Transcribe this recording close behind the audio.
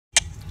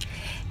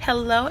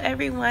Hello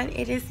everyone,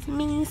 it is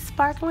me,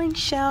 Sparkling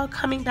Shell,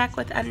 coming back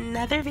with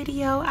another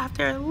video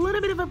after a little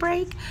bit of a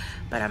break,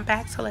 but I'm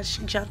back, so let's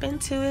jump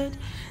into it.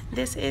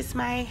 This is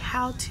my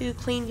how to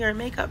clean your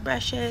makeup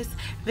brushes,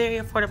 very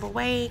affordable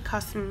way,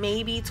 costs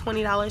maybe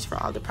 $20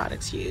 for all the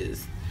products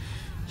used.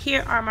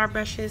 Here are my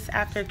brushes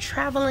after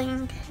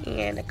traveling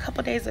and a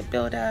couple days of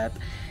buildup,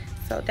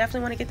 so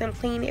definitely want to get them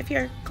clean. If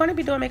you're going to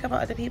be doing makeup on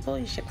other people,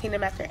 you should clean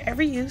them after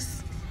every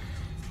use.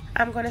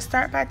 I'm going to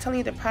start by telling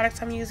you the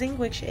products I'm using,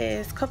 which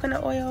is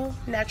coconut oil,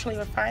 naturally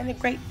refined, a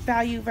great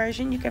value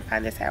version. You can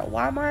find this at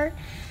Walmart.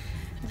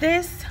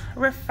 This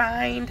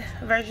refined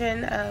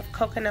version of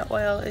coconut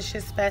oil is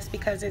just best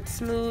because it's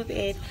smooth,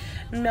 it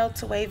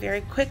melts away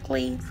very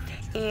quickly,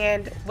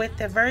 and with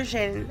the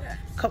version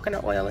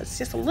coconut oil, it's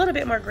just a little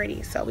bit more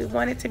gritty, so we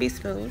want it to be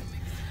smooth.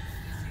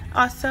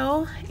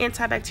 Also,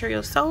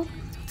 antibacterial soap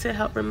to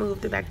help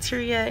remove the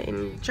bacteria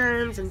and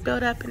germs and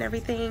buildup and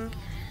everything.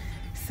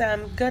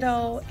 Some good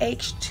old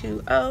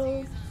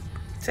H2O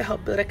to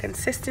help build a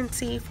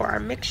consistency for our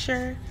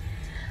mixture.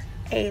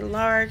 A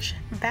large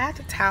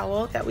bath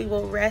towel that we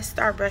will rest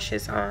our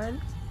brushes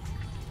on.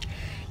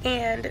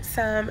 And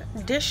some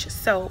dish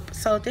soap,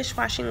 so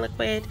dishwashing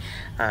liquid,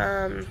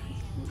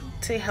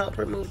 to help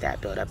remove that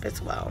buildup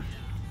as well.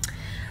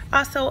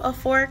 Also a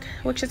fork,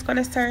 which is going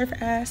to serve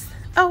as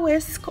a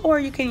whisk, or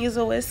you can use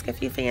a whisk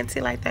if you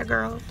fancy like that,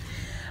 girl.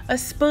 A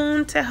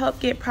spoon to help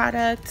get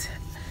product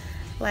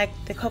like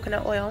the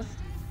coconut oil,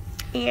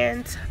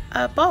 and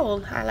a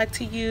bowl. I like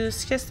to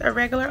use just a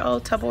regular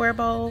old Tupperware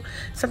bowl,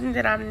 something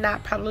that I'm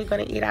not probably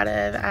going to eat out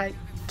of. I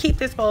keep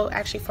this bowl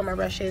actually for my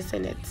brushes,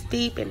 and it's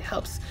deep and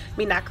helps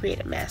me not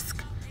create a mess.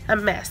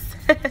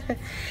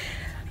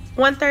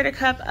 1/3 a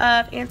cup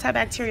of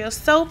antibacterial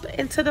soap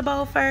into the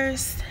bowl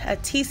first, a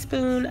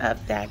teaspoon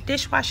of that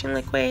dishwashing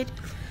liquid,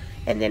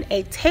 and then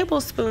a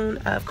tablespoon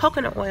of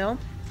coconut oil.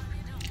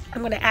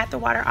 I'm going to add the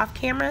water off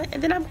camera,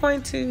 and then I'm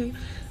going to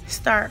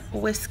start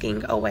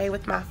whisking away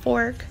with my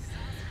fork,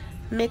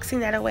 mixing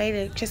that away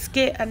to just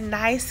get a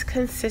nice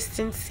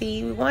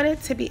consistency. We want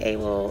it to be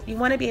able, you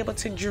want to be able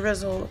to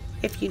drizzle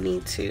if you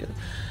need to.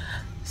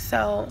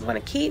 So I'm going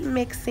to keep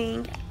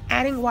mixing,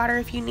 adding water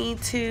if you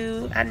need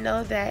to. I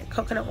know that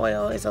coconut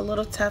oil is a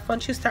little tough.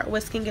 Once you start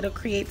whisking, it'll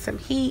create some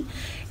heat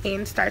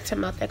and start to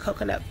melt that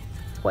coconut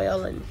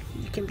oil, and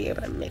you can be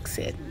able to mix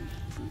it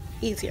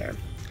easier.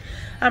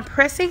 I'm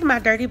pressing my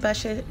dirty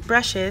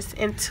brushes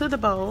into the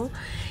bowl,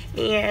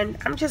 and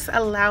I'm just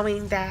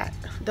allowing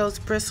those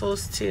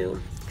bristles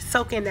to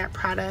soak in that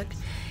product,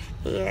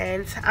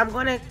 and I'm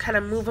going to kind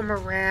of move them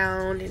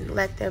around and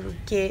let them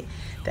get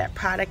that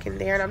product in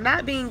there. And I'm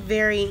not being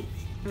very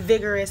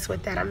vigorous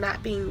with that. I'm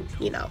not being,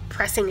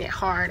 pressing it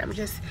hard. I'm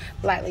just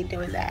lightly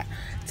doing that.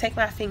 Take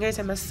my fingers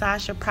and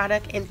massage the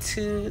product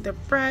into the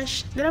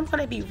brush. Then I'm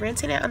going to be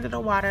rinsing it under the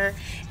water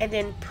and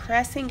then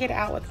pressing it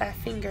out with my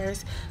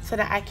fingers so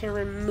that I can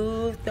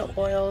remove the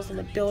oils and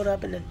the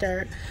buildup and the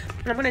dirt.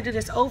 And I'm going to do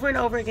this over and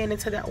over again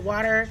until that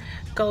water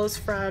goes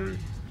from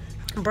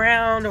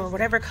brown or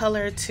whatever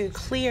color to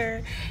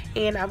clear,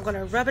 and I'm going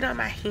to rub it on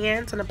my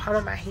hands, on the palm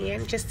of my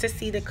hand, just to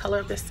see the color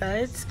of the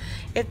suds.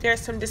 If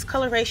there's some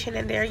discoloration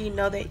in there, you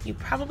know that you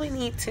probably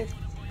need to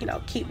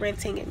keep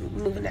rinsing and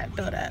moving that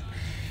buildup.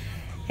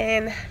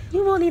 And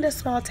you will need a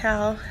small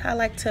towel. I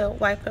like to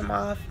wipe them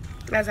off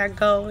as I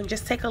go and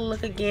just take a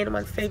look again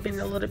once they've been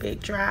a little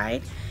bit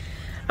dried.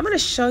 I'm going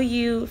to show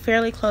you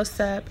fairly close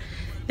up.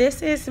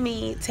 This is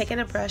me taking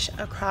a brush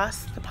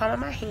across the palm of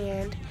my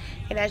hand,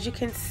 and as you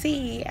can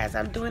see, as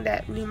I'm doing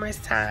that numerous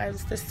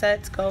times, the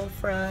suds go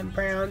from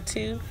brown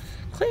to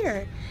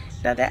clear.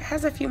 Now that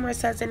has a few more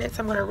suds in it,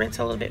 so I'm going to rinse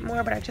a little bit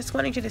more, but I just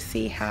wanted you to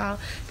see how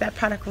that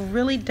product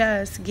really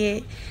does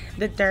get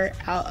the dirt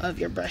out of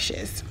your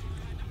brushes.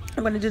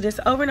 I'm going to do this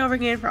over and over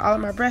again for all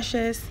of my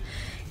brushes,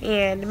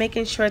 and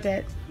making sure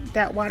that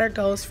that water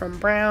goes from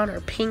brown or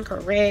pink or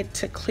red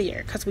to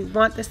clear, because we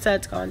want the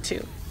suds gone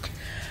too.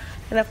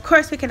 And of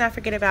course, we cannot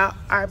forget about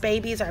our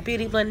babies, our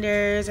beauty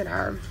blenders, and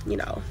our,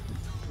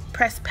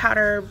 pressed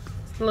powder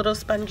little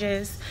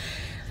sponges.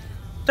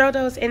 Throw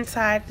those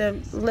inside the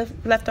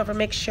leftover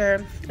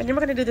mixture, and then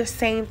we're going to do the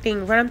same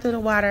thing. Run them through the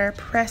water,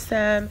 press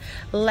them,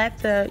 let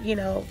the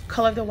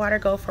color of the water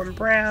go from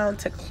brown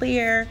to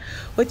clear.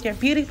 With your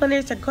beauty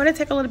blenders, they're going to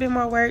take a little bit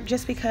more work,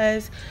 just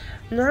because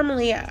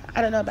normally,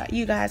 I don't know about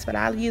you guys, but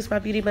I'll use my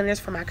beauty blenders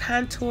for my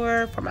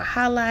contour, for my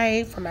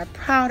highlight, for my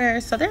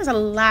powder. So there's a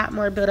lot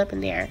more buildup in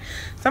there.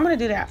 So I'm going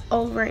to do that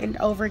over and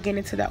over again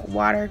until that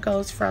water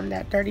goes from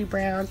that dirty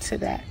brown to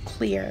that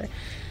clear.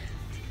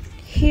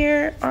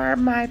 Here are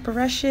my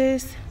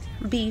brushes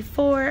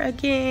before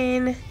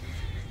again.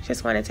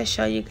 Just wanted to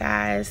show you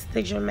guys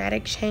the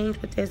dramatic change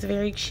with this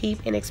very cheap,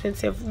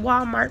 inexpensive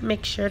Walmart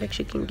mixture that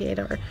you can get,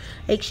 or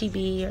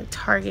H-E-B or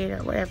Target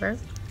or whatever.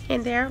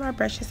 And there are my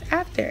brushes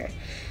after.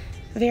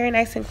 Very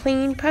nice and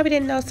clean. Probably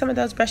didn't know some of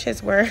those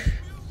brushes were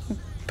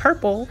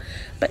purple,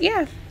 but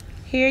yeah,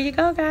 here you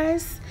go,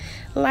 guys.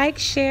 Like,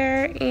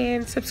 share,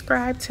 and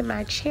subscribe to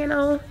my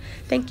channel.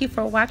 Thank you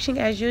for watching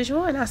as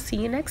usual, and I'll see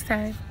you next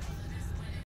time.